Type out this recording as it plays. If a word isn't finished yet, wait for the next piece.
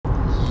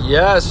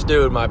Yes,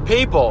 dude, my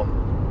people.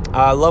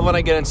 I love when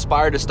I get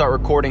inspired to start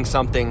recording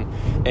something,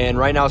 and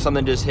right now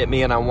something just hit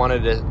me and I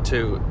wanted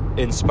to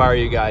inspire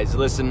you guys.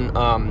 Listen,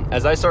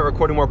 as I start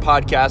recording more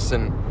podcasts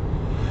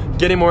and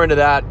getting more into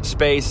that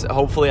space,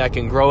 hopefully I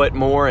can grow it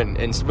more and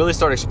really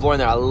start exploring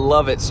that. I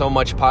love it so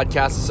much.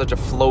 Podcast is such a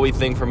flowy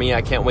thing for me.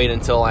 I can't wait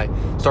until I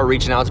start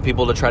reaching out to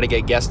people to try to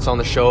get guests on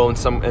the show in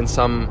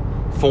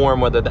some form,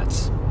 whether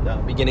that's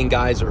beginning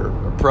guys or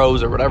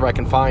pros or whatever I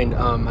can find.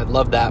 I'd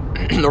love that.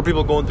 Or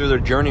people going through their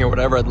journey or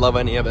whatever. I'd love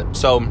any of it.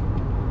 So,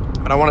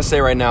 but I want to say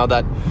right now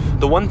that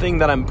the one thing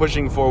that I'm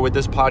pushing for with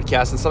this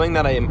podcast and something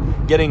that I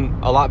am getting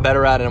a lot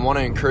better at and I want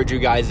to encourage you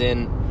guys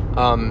in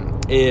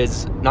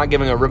is not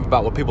giving a rip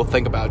about what people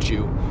think about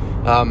you.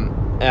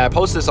 And I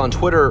posted this on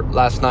Twitter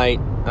last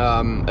night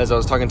as I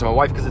was talking to my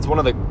wife because it's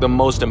one of the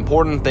most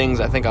important things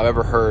I think I've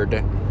ever heard.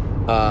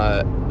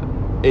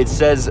 It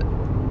says,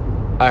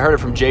 I heard it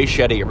from Jay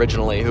Shetty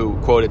originally, who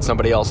quoted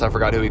somebody else. I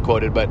forgot who he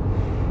quoted, but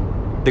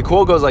the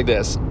quote goes like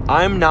this: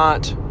 I'm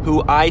not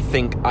who I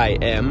think I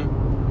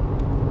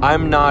am.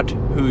 I'm not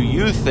who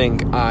you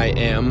think I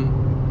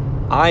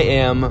am. I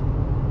am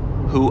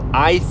who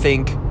I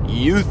think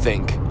you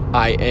think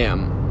I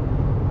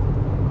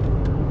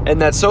am.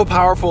 And that's so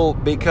powerful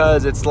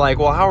because it's like,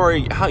 well, how are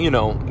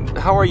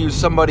you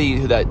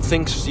somebody that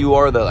thinks you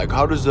are the, like,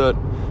 how does the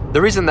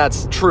reason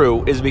that's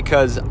true is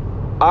because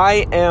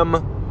I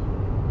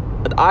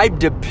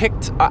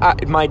depict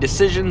my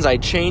decisions, I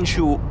change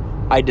who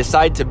I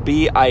decide to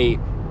be, I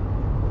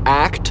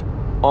act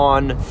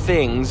on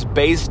things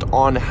based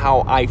on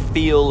how I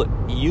feel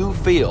you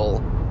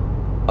feel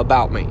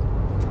about me.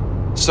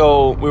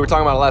 So we were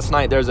talking about it last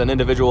night. There's an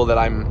individual that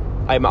I'm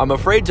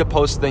afraid to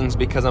post things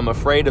because I'm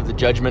afraid of the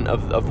judgment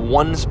of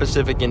one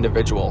specific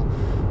individual.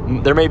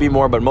 There may be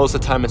more, but most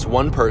of the time it's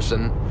one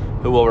person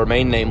who will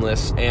remain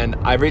nameless. And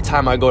every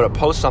time I go to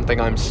post something,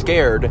 I'm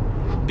scared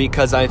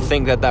because I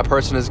think that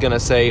person is going to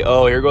say,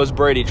 oh, here goes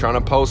Brady trying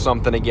to post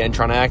something again,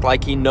 trying to act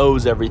like he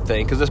knows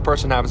everything. Because this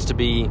person happens to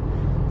be,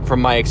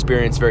 from my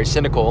experience, very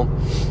cynical.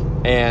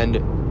 And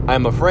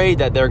I'm afraid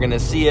that they're going to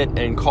see it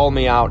and call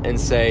me out and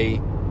say,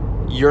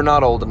 you're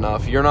not old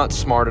enough, you're not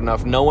smart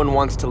enough, no one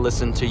wants to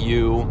listen to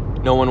you,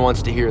 no one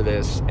wants to hear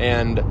this.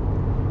 And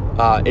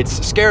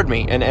it's scared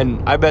me. And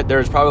I bet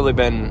there's probably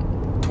been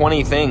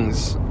 20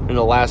 things in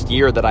the last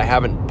year that I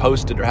haven't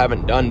posted or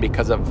haven't done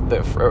because of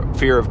the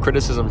fear of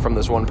criticism from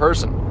this one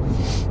person.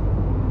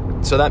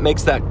 So that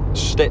makes that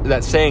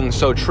saying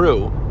so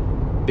true,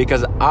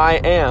 because I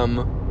am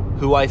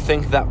who I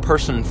think that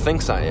person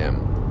thinks I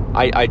am.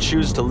 I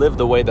choose to live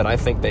the way that I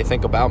think they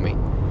think about me.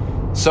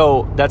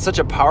 So that's such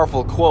a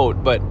powerful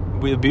quote, but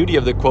the beauty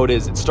of the quote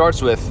is it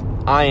starts with,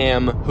 I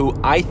am who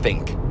I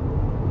think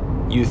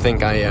you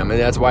think I am. And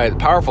that's why it's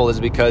powerful, is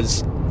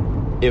because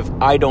if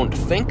I don't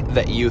think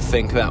that you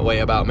think that way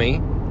about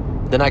me,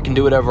 then I can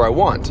do whatever I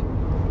want.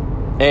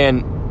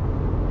 And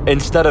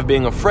instead of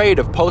being afraid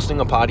of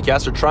posting a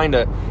podcast or trying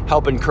to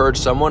help encourage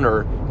someone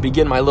or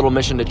begin my little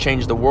mission to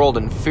change the world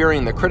and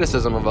fearing the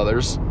criticism of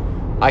others,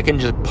 I can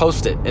just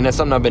post it. And that's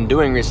something I've been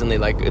doing recently.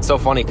 Like, it's so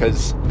funny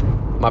because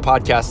my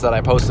podcast that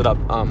I posted up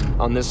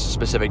on this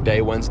specific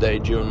day, Wednesday,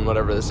 June,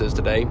 whatever this is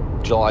today,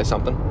 July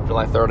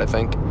 3rd, I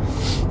think.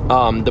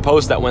 The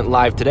post that went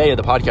live today,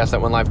 the podcast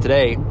that went live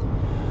today,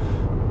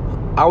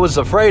 I was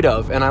afraid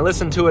of, and I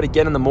listened to it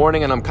again in the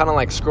morning, and I'm kind of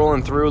like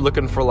scrolling through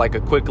looking for like a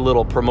quick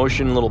little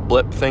promotion, little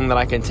blip thing that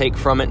I can take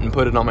from it and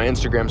put it on my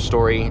Instagram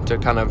story to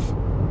kind of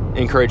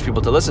encourage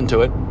people to listen to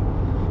it.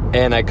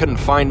 And I couldn't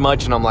find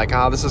much, and I'm like,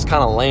 this is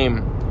kind of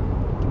lame.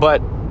 But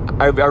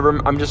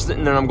I'm just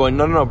sitting there and I'm going,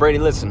 no, Brady,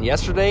 listen,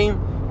 yesterday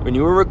when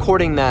you were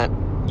recording that,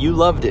 you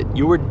loved it,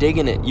 you were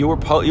digging it, you were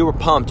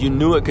pumped, you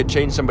knew it could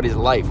change somebody's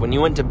life. When you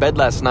went to bed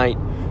last night,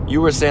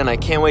 you were saying, I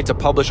can't wait to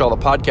publish all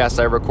the podcasts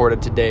I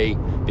recorded today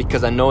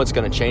because I know it's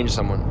going to change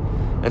someone.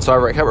 And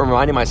so I kept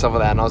reminding myself of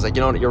that, and I was like,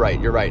 you know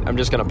what, you're right. I'm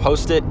just going to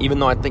post it, even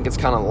though I think it's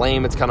kind of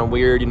lame, it's kind of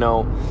weird,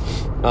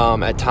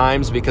 at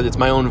times, because it's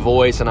my own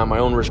voice, and I'm my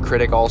own worst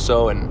critic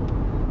also.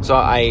 And so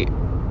I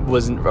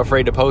was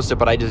afraid to post it,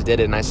 but I just did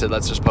it, and I said,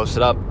 let's just post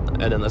it up,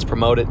 and then let's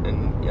promote it,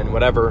 and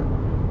whatever.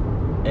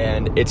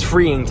 And it's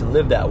freeing to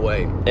live that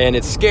way. And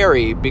it's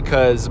scary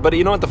because, but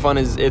you know what the fun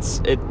is?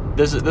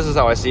 This is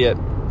how I see it.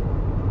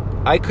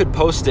 I could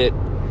post it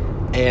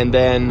and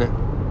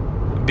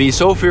then be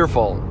so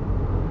fearful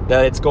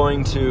that it's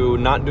going to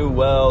not do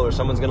well, or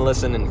someone's going to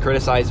listen and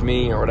criticize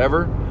me or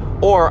whatever.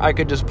 Or I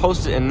could just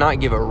post it and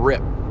not give a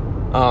rip.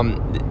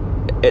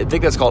 I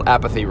think that's called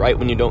apathy, right?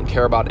 When you don't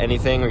care about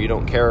anything, or you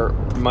don't care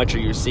much, or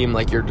you seem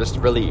like you're just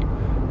really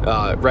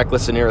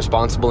reckless and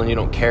irresponsible and you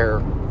don't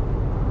care.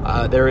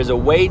 There is a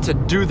way to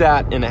do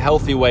that in a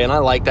healthy way, and I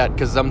like that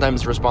because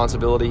sometimes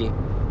responsibility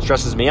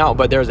stresses me out,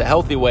 but there's a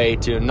healthy way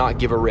to not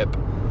give a rip.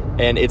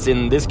 And it's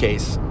in this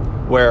case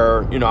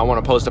where, I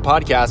want to post a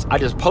podcast. I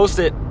just post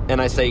it and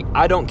I say,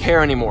 I don't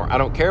care anymore. I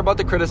don't care about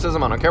the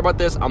criticism. I don't care about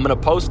this. I'm going to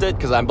post it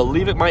because I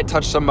believe it might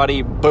touch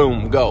somebody.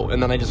 Boom, go.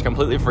 And then I just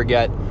completely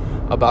forget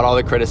about all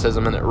the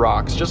criticism, and it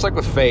rocks. Just like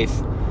with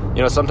faith,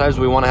 You know, sometimes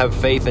we want to have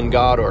faith in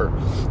God or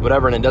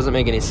whatever, and it doesn't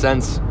make any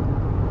sense.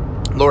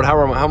 Lord,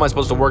 how am I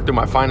supposed to work through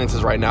my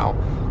finances right now?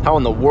 How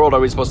in the world are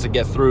we supposed to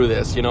get through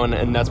this? You know,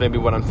 and that's maybe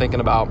what I'm thinking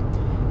about.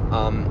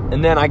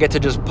 And then I get to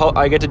just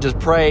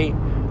pray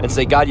and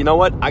say, God, you know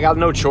what? I got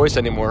no choice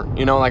anymore.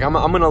 You know, like I'm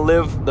going to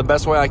live the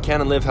best way I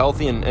can and live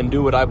healthy and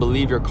do what I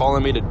believe you're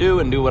calling me to do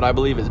and do what I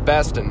believe is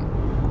best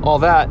and all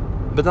that.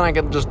 But then I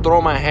can just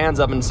throw my hands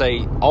up and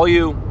say, all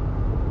you.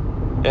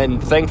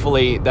 And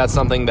thankfully, that's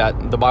something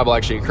that the Bible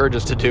actually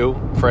encourages to do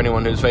for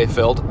anyone who's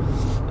faith-filled.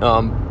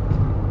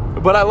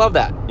 But I love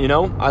that, you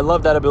know? I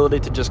love that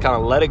ability to just kind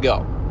of let it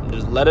go.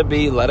 Just let it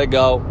be, let it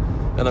go.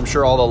 And I'm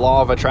sure all the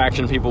law of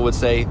attraction people would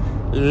say,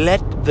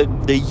 let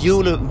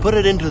put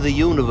it into the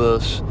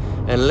universe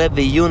and let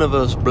the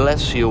universe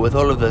bless you with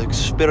all of the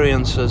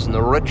experiences and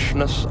the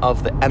richness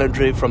of the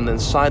energy from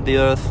inside the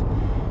earth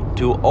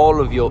to all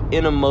of your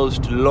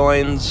innermost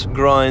loins,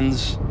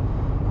 groins,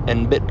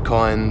 and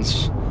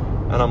bitcoins.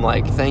 And I'm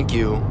like, thank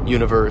you,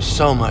 universe,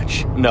 so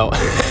much. No,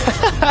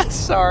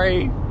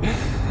 sorry.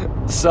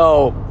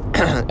 So,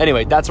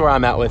 anyway, that's where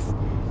I'm at with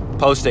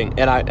posting,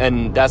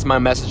 and that's my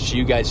message to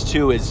you guys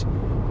too. Is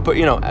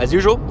as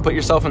usual, put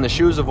yourself in the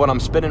shoes of what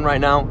I'm spinning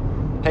right now.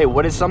 Hey,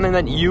 what is something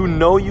that you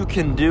know you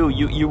can do?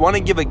 You want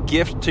to give a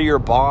gift to your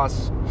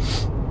boss,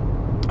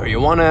 or you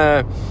want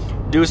to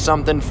do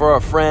something for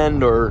a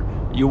friend, or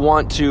you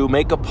want to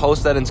make a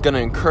post that is going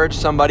to encourage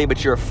somebody,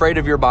 but you're afraid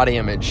of your body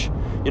image.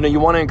 You know,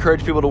 you want to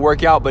encourage people to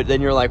work out, but then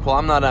you're like, well,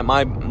 I'm not at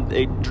my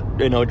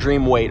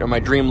dream weight or my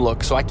dream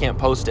look, so I can't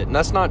post it. And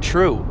that's not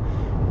true.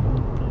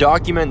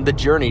 Document the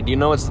journey. Do you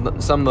know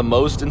some of the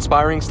most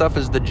inspiring stuff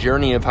is the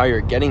journey of how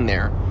you're getting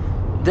there?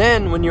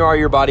 Then when you are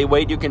your body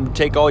weight, you can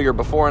take all your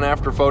before and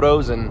after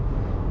photos and,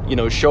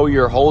 show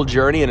your whole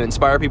journey and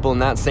inspire people in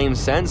that same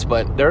sense.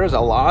 But there is a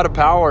lot of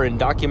power in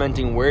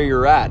documenting where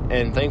you're at,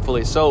 and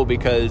thankfully so,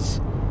 because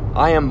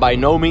I am by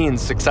no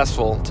means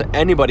successful to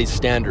anybody's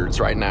standards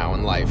right now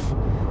in life.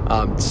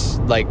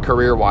 Like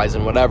career-wise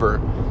and whatever.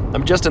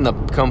 I'm just in the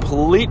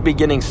complete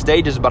beginning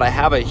stages, but I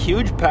have a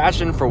huge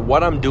passion for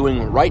what I'm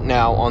doing right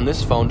now on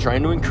this phone,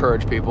 trying to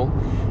encourage people.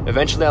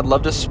 Eventually, I'd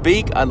love to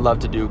speak. I'd love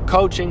to do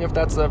coaching if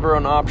that's ever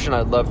an option.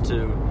 I'd love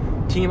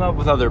to team up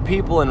with other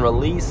people and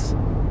release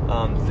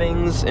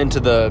things into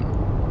the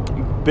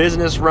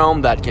business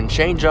realm that can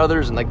change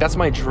others. And that's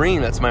my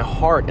dream. That's my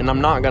heart. And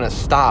I'm not going to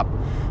stop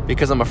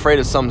because I'm afraid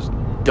of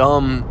some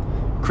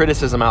dumb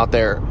criticism out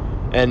there.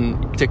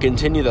 And to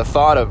continue the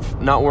thought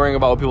of not worrying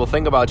about what people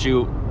think about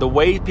you, the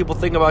way people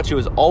think about you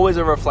is always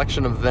a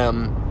reflection of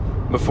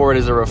them before it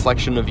is a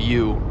reflection of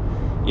you.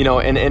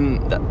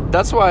 And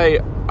that's why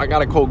I got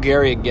to quote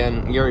Gary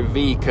again, Gary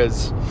V,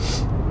 because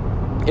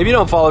if you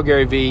don't follow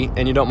Gary V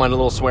and you don't mind a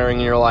little swearing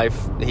in your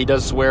life, he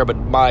does swear, but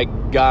my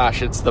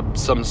gosh, it's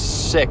some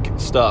sick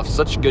stuff,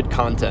 such good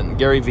content.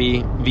 Gary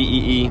V,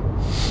 V-E-E,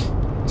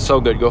 so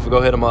good.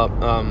 Go hit him up.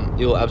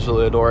 You'll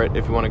absolutely adore it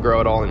if you want to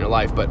grow it all in your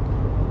life. But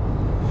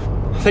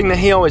the thing that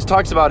he always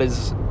talks about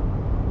is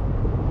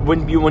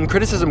when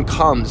criticism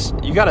comes,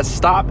 you got to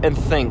stop and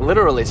think.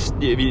 Literally,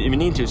 if you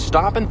need to,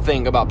 stop and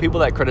think about people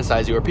that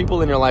criticize you or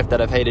people in your life that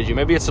have hated you.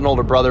 Maybe it's an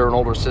older brother or an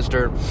older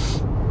sister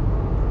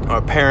or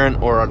a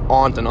parent or an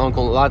aunt and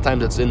uncle. A lot of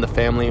times it's in the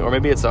family, or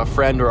maybe it's a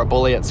friend or a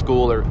bully at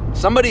school or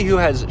somebody who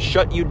has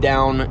shut you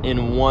down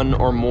in one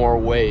or more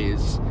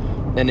ways,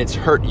 and it's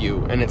hurt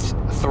you and it's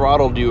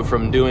throttled you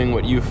from doing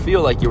what you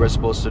feel like you were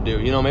supposed to do.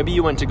 Maybe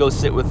you went to go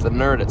sit with the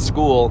nerd at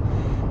school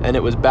and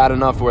it was bad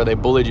enough where they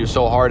bullied you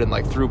so hard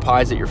and threw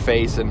pies at your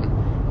face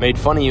and made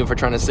fun of you for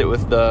trying to sit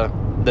with the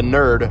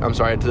nerd. I'm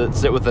sorry, to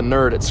sit with the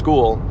nerd at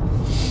school.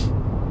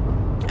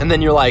 And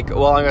then you're like,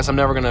 well, I guess I'm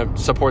never going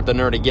to support the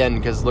nerd again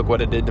because look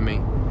what it did to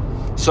me.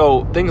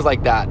 So things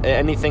like that,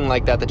 anything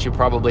like that you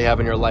probably have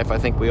in your life, I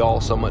think we all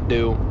somewhat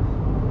do.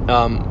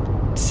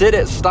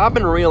 Stop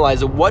and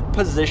realize what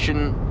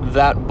position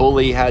that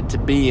bully had to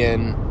be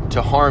in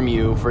to harm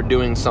you for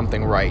doing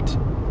something right.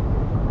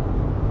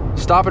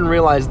 Stop and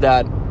realize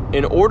that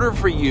in order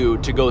for you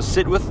to go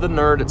sit with the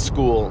nerd at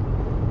school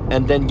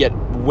and then get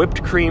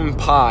whipped cream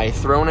pie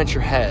thrown at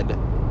your head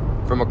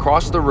from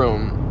across the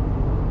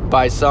room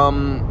by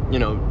some,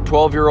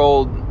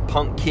 12-year-old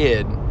punk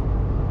kid,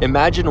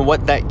 imagine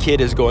what that kid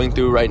is going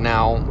through right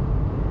now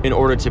in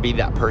order to be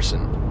that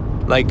person.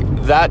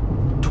 That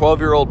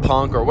 12-year-old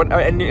punk or what,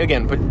 and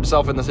again, put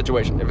yourself in the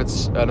situation. If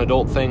it's an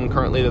adult thing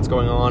currently that's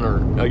going on,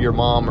 or your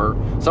mom or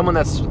someone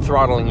that's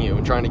throttling you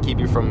and trying to keep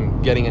you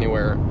from getting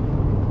anywhere,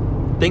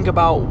 think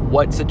about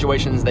what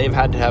situations they've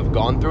had to have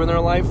gone through in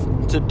their life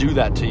to do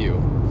that to you.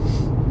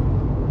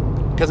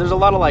 Because there's a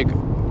lot of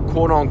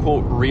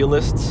quote-unquote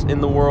realists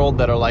in the world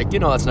that are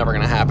that's never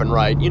going to happen,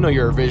 right?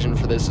 Your vision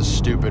for this is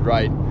stupid,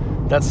 right?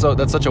 That's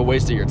such a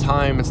waste of your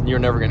time. You're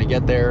never going to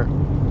get there.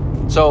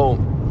 So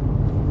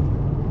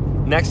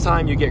next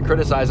time you get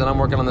criticized, and I'm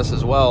working on this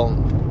as well.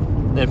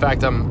 In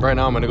fact, right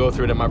now I'm going to go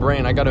through it in my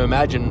brain. I got to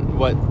imagine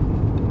what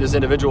this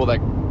individual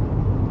that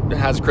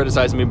has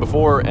criticized me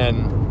before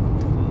and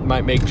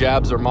might make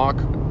jabs or mock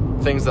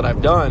things that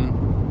I've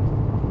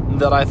done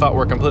that I thought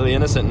were completely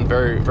innocent and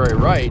very, very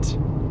right.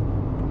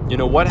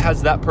 What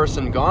has that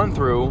person gone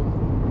through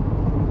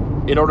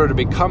in order to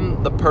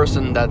become the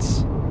person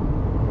that's,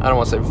 I don't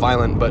want to say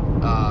violent, but,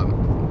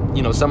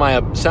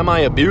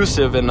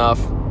 semi-abusive enough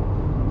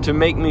to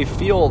make me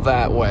feel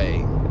that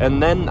way.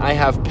 And then I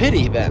have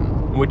pity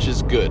then, which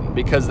is good,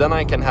 because then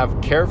I can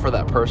have care for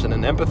that person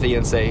and empathy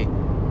and say,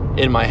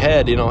 in my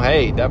head,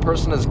 hey, that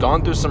person has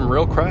gone through some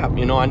real crap.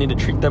 I need to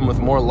treat them with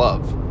more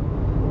love.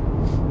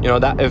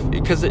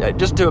 Because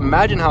just to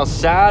imagine how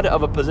sad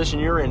of a position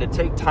you're in to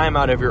take time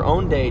out of your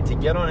own day to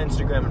get on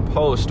Instagram and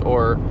post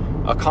or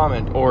a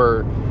comment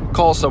or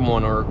call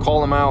someone or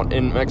call them out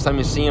and next time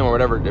you see them or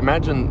whatever.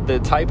 Imagine the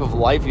type of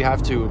life you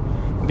have to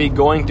be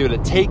going through to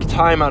take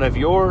time out of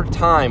your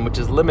time, which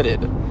is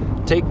limited.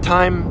 Take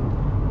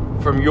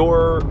time from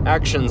your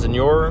actions and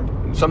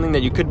something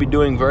that you could be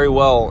doing very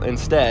well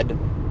instead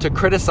to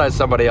criticize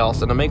somebody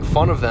else and to make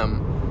fun of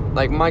them.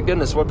 Like, my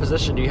goodness, what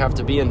position do you have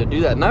to be in to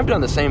do that? And I've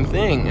done the same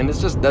thing, and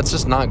that's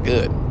just not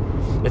good.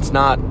 It's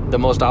not the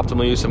most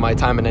optimal use of my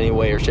time in any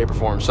way or shape or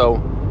form. So,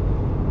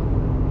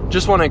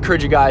 just want to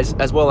encourage you guys,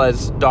 as well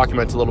as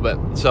document a little bit.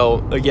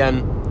 So,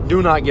 again,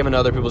 do not give in to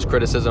other people's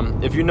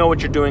criticism. If you know what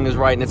you're doing is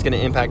right and it's going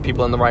to impact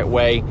people in the right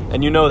way,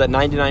 and you know that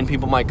 99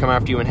 people might come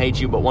after you and hate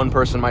you, but one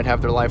person might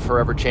have their life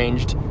forever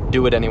changed,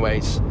 do it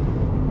anyways.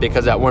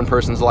 Because that one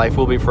person's life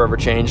will be forever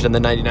changed, and the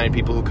 99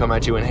 people who come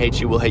at you and hate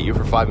you will hate you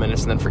for 5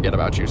 minutes and then forget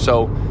about you.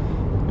 So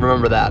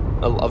remember that.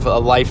 A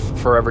life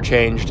forever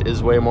changed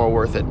is way more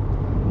worth it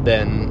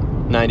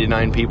than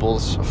 99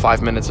 people's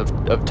 5 minutes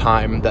of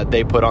time that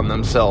they put on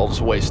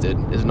themselves wasted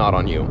is not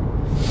on you.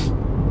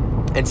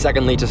 And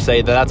secondly, to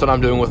say that that's what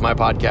I'm doing with my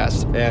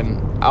podcast.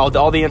 And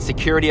all the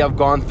insecurity I've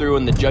gone through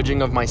and the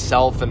judging of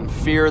myself and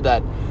fear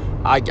that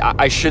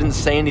I shouldn't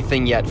say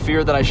anything yet.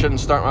 Fear that I shouldn't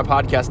start my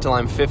podcast till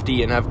I'm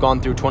 50 and have gone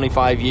through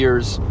 25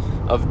 years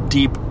of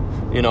deep,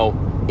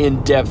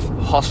 in-depth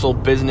hustle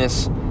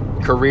business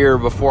career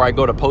before I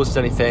go to post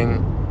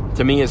anything,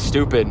 to me is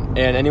stupid.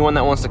 And anyone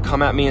that wants to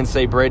come at me and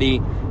say,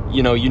 Brady,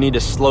 you need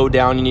to slow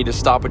down, you need to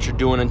stop what you're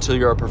doing until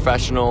you're a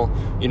professional,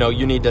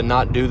 you need to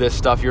not do this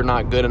stuff, you're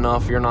not good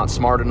enough, you're not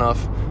smart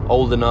enough,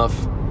 old enough,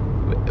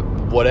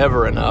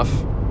 whatever enough,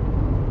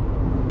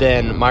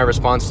 then my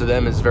response to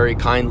them is very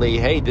kindly,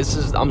 hey,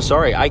 I'm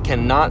sorry, I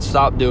cannot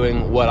stop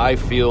doing what I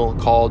feel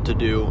called to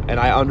do, and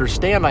I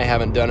understand I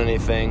haven't done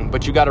anything,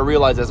 but you got to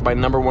realize that's my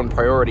number one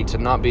priority, to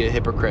not be a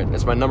hypocrite.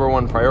 It's my number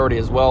one priority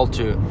as well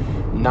to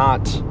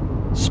not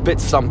spit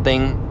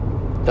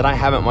something that I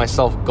haven't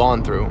myself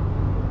gone through.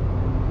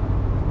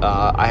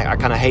 I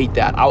kind of hate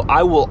that.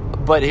 I will,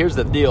 but here's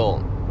the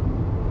deal.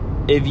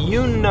 If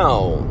you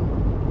know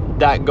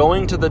that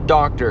going to the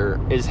doctor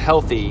is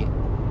healthy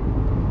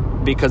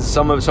because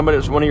one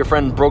of your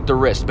friends broke the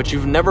wrist, but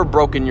you've never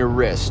broken your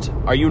wrist,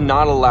 are you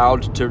not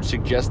allowed to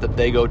suggest that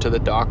they go to the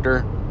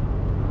doctor?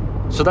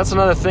 So that's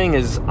another thing,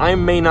 is I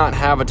may not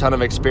have a ton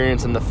of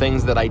experience in the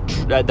things that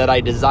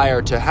I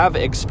desire to have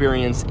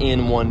experience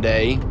in one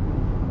day,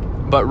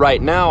 but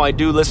right now I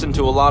do listen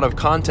to a lot of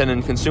content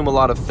and consume a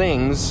lot of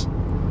things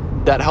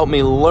that help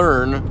me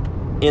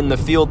learn in the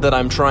field that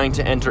I'm trying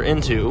to enter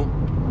into,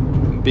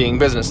 being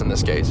business in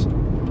this case.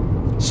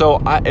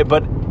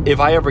 But if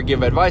I ever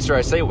give advice or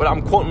I say what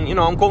I'm quoting,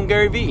 I'm quoting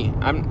Gary Vee.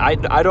 I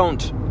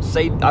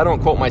don't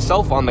quote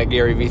myself on that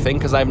Gary Vee thing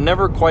because I've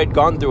never quite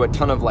gone through a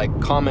ton of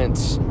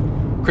comments,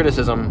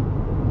 criticism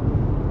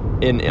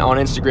on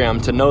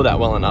Instagram to know that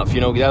well enough.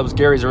 That was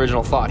Gary's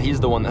original thought. He's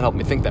the one that helped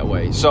me think that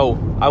way. So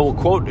I will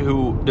quote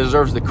who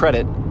deserves the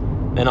credit,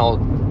 and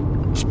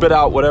I'll spit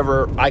out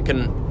whatever I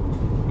can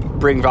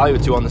bring value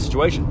to on the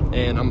situation.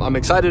 And I'm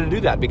excited to do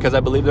that because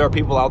I believe there are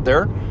people out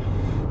there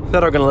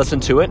that are going to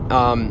listen to it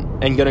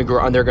and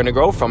they're going to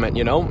grow from it,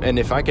 And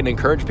if I can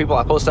encourage people,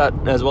 I post that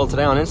as well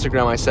today on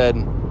Instagram. I said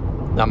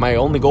that my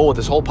only goal with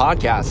this whole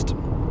podcast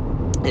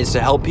is to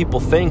help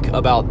people think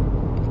about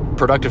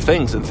productive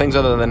things and things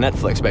other than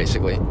Netflix,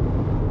 basically.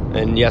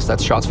 And yes,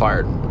 that's shots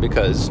fired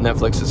because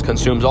Netflix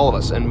consumes all of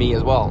us and me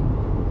as well.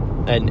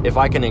 And if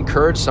I can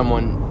encourage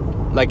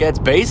someone, it's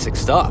basic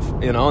stuff,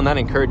 and that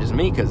encourages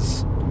me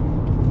because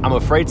I'm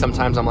afraid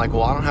sometimes I'm like,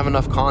 well, I don't have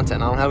enough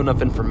content. I don't have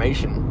enough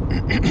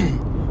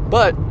information.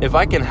 But if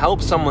I can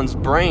help someone's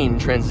brain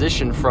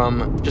transition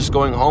from just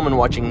going home and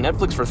watching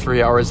Netflix for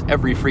 3 hours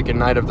every freaking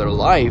night of their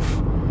life,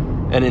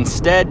 and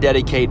instead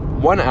dedicate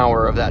 1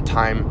 hour of that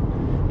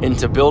time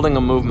into building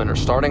a movement or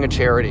starting a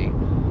charity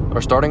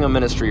or starting a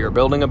ministry or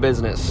building a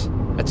business,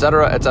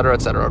 etc., etc.,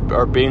 etc.,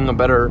 or being a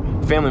better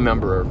family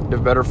member, a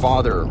better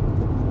father,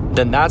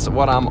 then that's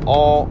what I'm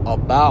all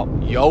about,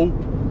 yo.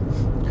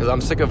 Because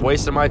I'm sick of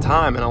wasting my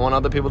time, and I want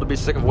other people to be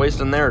sick of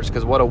wasting theirs.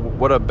 Because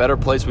what a better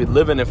place we'd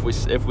live in if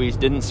we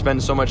didn't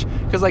spend so much.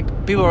 Because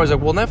people are always like,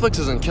 well, Netflix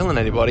isn't killing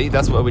anybody.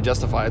 That's what we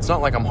justify. It's not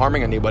like I'm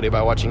harming anybody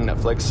by watching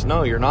Netflix.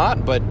 No, you're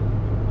not. But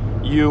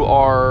you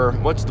are.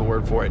 What's the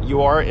word for it?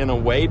 You are in a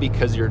way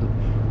because you're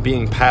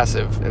being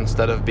passive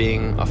instead of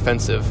being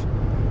offensive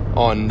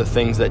on the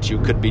things that you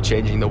could be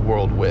changing the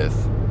world with.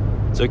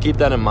 So keep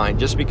that in mind.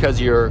 Just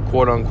because you're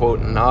quote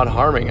unquote not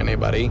harming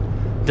anybody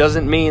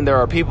doesn't mean there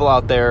are people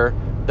out there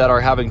that are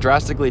having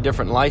drastically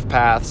different life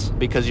paths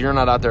because you're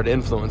not out there to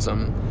influence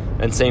them.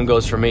 And same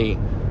goes for me.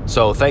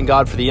 So thank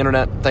God for the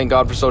internet. Thank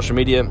God for social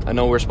media. I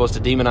know we're supposed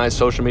to demonize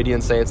social media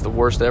and say it's the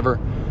worst ever,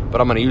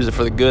 but I'm going to use it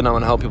for the good, and I'm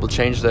going to help people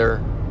change their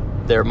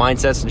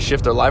mindsets and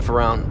shift their life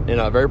around in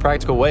a very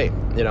practical way.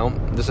 You know,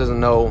 this isn't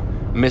no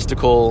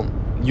mystical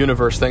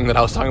universe thing that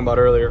I was talking about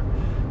earlier.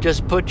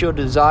 Just put your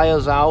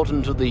desires out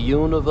into the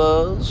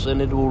universe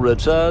and it will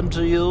return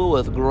to you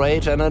with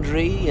great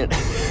energy. And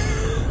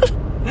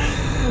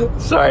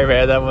sorry,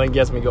 man, that one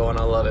gets me going.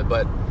 I love it.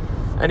 But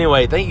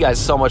anyway, thank you guys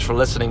so much for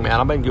listening, man.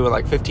 I've been doing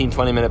like 15,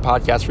 20-minute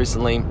podcasts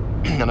recently,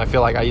 and I feel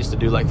like I used to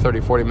do like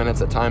 30, 40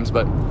 minutes at times,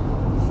 but,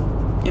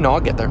 you know, I'll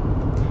get there.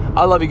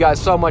 I love you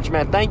guys so much,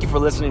 man. Thank you for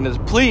listening to this.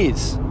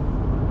 Please,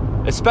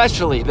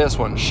 especially this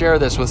one, share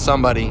this with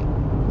somebody,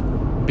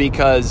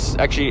 because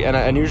actually,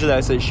 and usually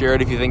I say share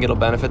it if you think it'll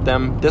benefit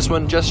them. This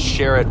one, just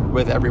share it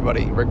with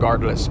everybody,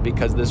 regardless,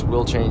 because this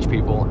will change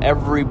people.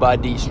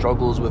 Everybody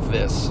struggles with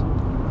this.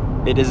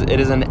 It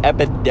is an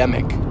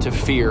epidemic to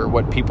fear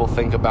what people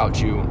think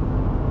about you.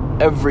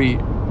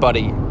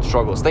 Everybody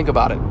struggles. Think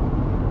about it.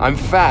 I'm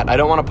fat. I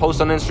don't want to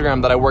post on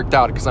Instagram that I worked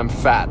out because I'm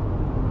fat.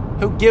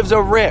 Who gives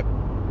a rip?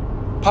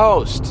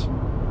 Post.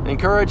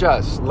 Encourage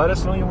us. Let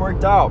us know you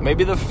worked out.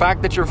 Maybe the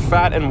fact that you're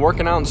fat and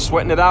working out and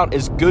sweating it out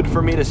is good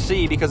for me to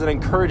see because it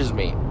encourages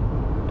me.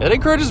 It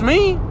encourages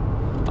me.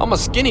 I'm a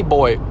skinny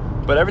boy.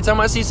 But every time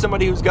I see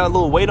somebody who's got a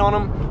little weight on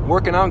them,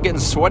 working out and getting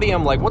sweaty,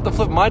 I'm like, what the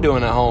flip am I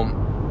doing at home?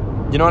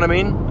 You know what I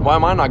mean? Why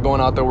am I not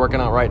going out there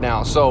working out right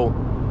now? So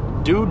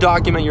do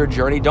document your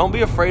journey. Don't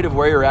be afraid of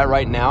where you're at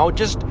right now.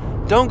 Just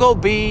don't go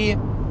be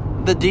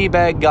the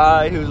D-bag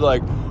guy who's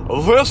like,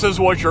 this is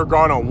what you're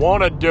going to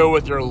want to do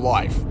with your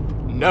life.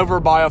 Never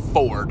buy a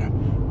Ford.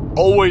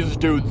 Always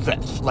do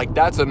this. Like,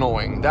 that's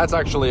annoying. That's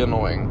actually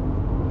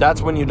annoying.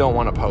 That's when you don't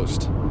want to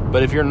post.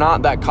 But if you're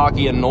not that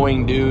cocky,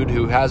 annoying dude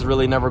who has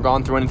really never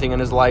gone through anything in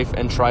his life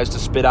and tries to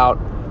spit out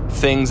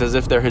things as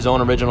if they're his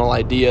own original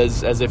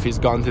ideas, as if he's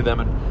gone through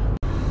them, and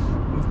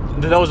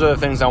those are the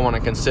things I want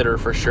to consider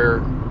for sure.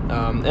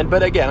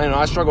 But again, you know,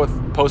 I struggle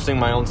with posting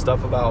my own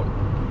stuff about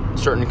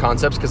certain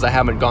concepts because I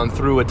haven't gone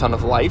through a ton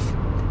of life.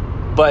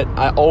 But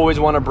I always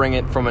want to bring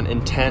it from an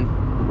intent,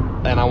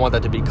 and I want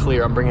that to be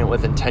clear. I'm bringing it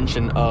with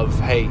intention of,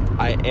 hey,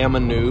 I am a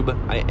noob,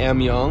 I am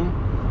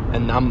young,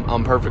 and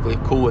I'm perfectly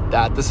cool with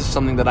that. This is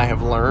something that I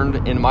have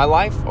learned in my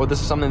life, or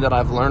this is something that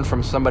I've learned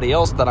from somebody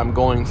else that I'm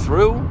going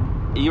through,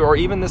 or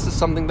even this is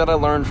something that I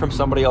learned from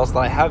somebody else that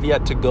I have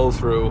yet to go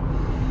through.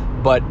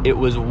 But it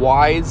was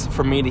wise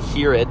for me to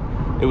hear it.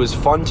 It was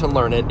fun to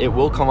learn it. It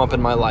will come up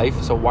in my life,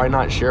 so why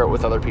not share it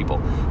with other people?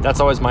 That's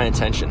always my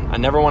intention. I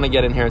never want to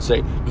get in here and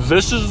say,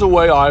 this is the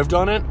way I've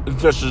done it,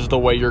 this is the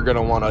way you're going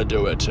to want to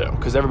do it too,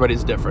 because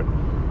everybody's different.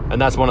 And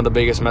that's one of the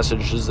biggest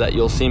messages that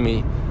you'll see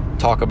me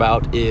talk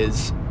about,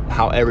 is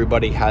how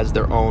everybody has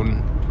their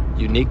own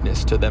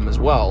uniqueness to them as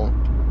well,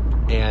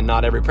 and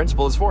not every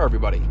principle is for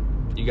everybody.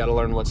 You got to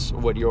learn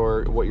what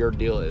your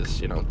deal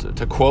is. You know,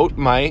 to quote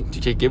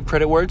to give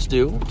credit where it's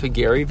due to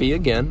Gary V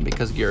again,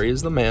 because Gary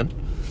is the man.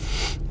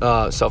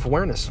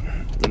 Self-awareness.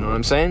 You know what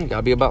I'm saying?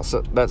 Gotta be about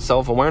that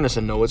self-awareness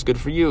and know what's good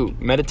for you.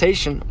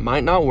 Meditation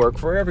might not work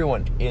for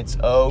everyone. It's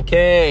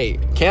okay.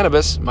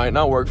 Cannabis might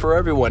not work for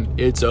everyone.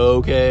 It's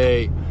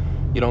okay.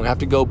 You don't have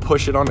to go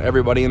push it on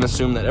everybody and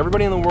assume that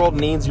everybody in the world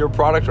needs your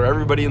product or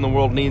everybody in the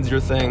world needs your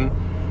thing,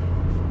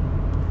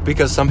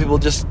 because some people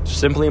just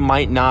simply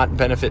might not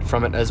benefit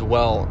from it as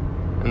well.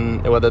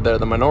 And whether they're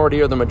the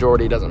minority or the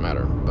majority, doesn't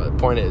matter. But the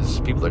point is,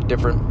 people are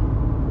different.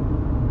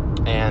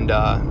 And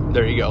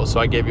there you go.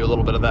 So I gave you a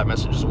little bit of that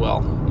message as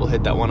well. We'll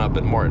hit that one up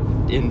in more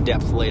in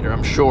depth later,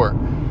 I'm sure.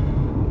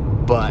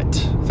 But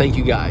thank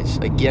you guys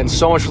again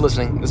so much for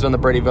listening. This has been the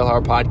Brady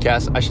Vilhauer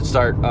podcast. I should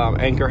start.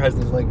 Anchor has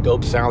these like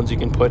dope sounds you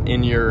can put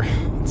in your.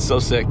 It's so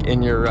sick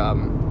in your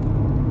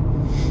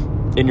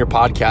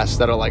podcasts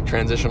that are like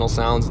transitional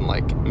sounds and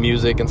like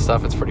music and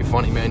stuff. It's pretty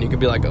funny, man. You could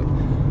be like a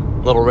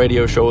little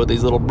radio show with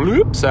these little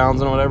bloop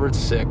sounds and whatever. It's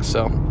sick.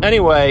 So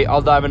anyway,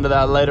 I'll dive into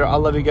that later. I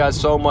love you guys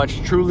so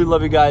much. Truly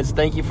love you guys.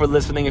 Thank you for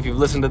listening. If you've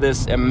listened to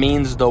this, it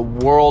means the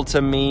world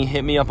to me.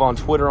 Hit me up on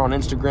Twitter, on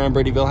Instagram,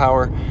 Brady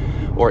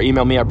Vilhauer, or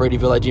email me at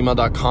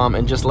bradyville@gmail.com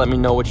and just let me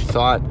know what you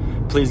thought.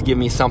 Please give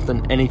me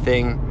something,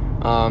 anything,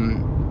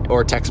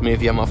 or text me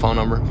if you have my phone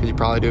number, because you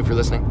probably do if you're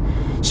listening.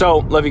 So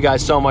love you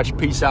guys so much.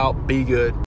 Peace out. Be good.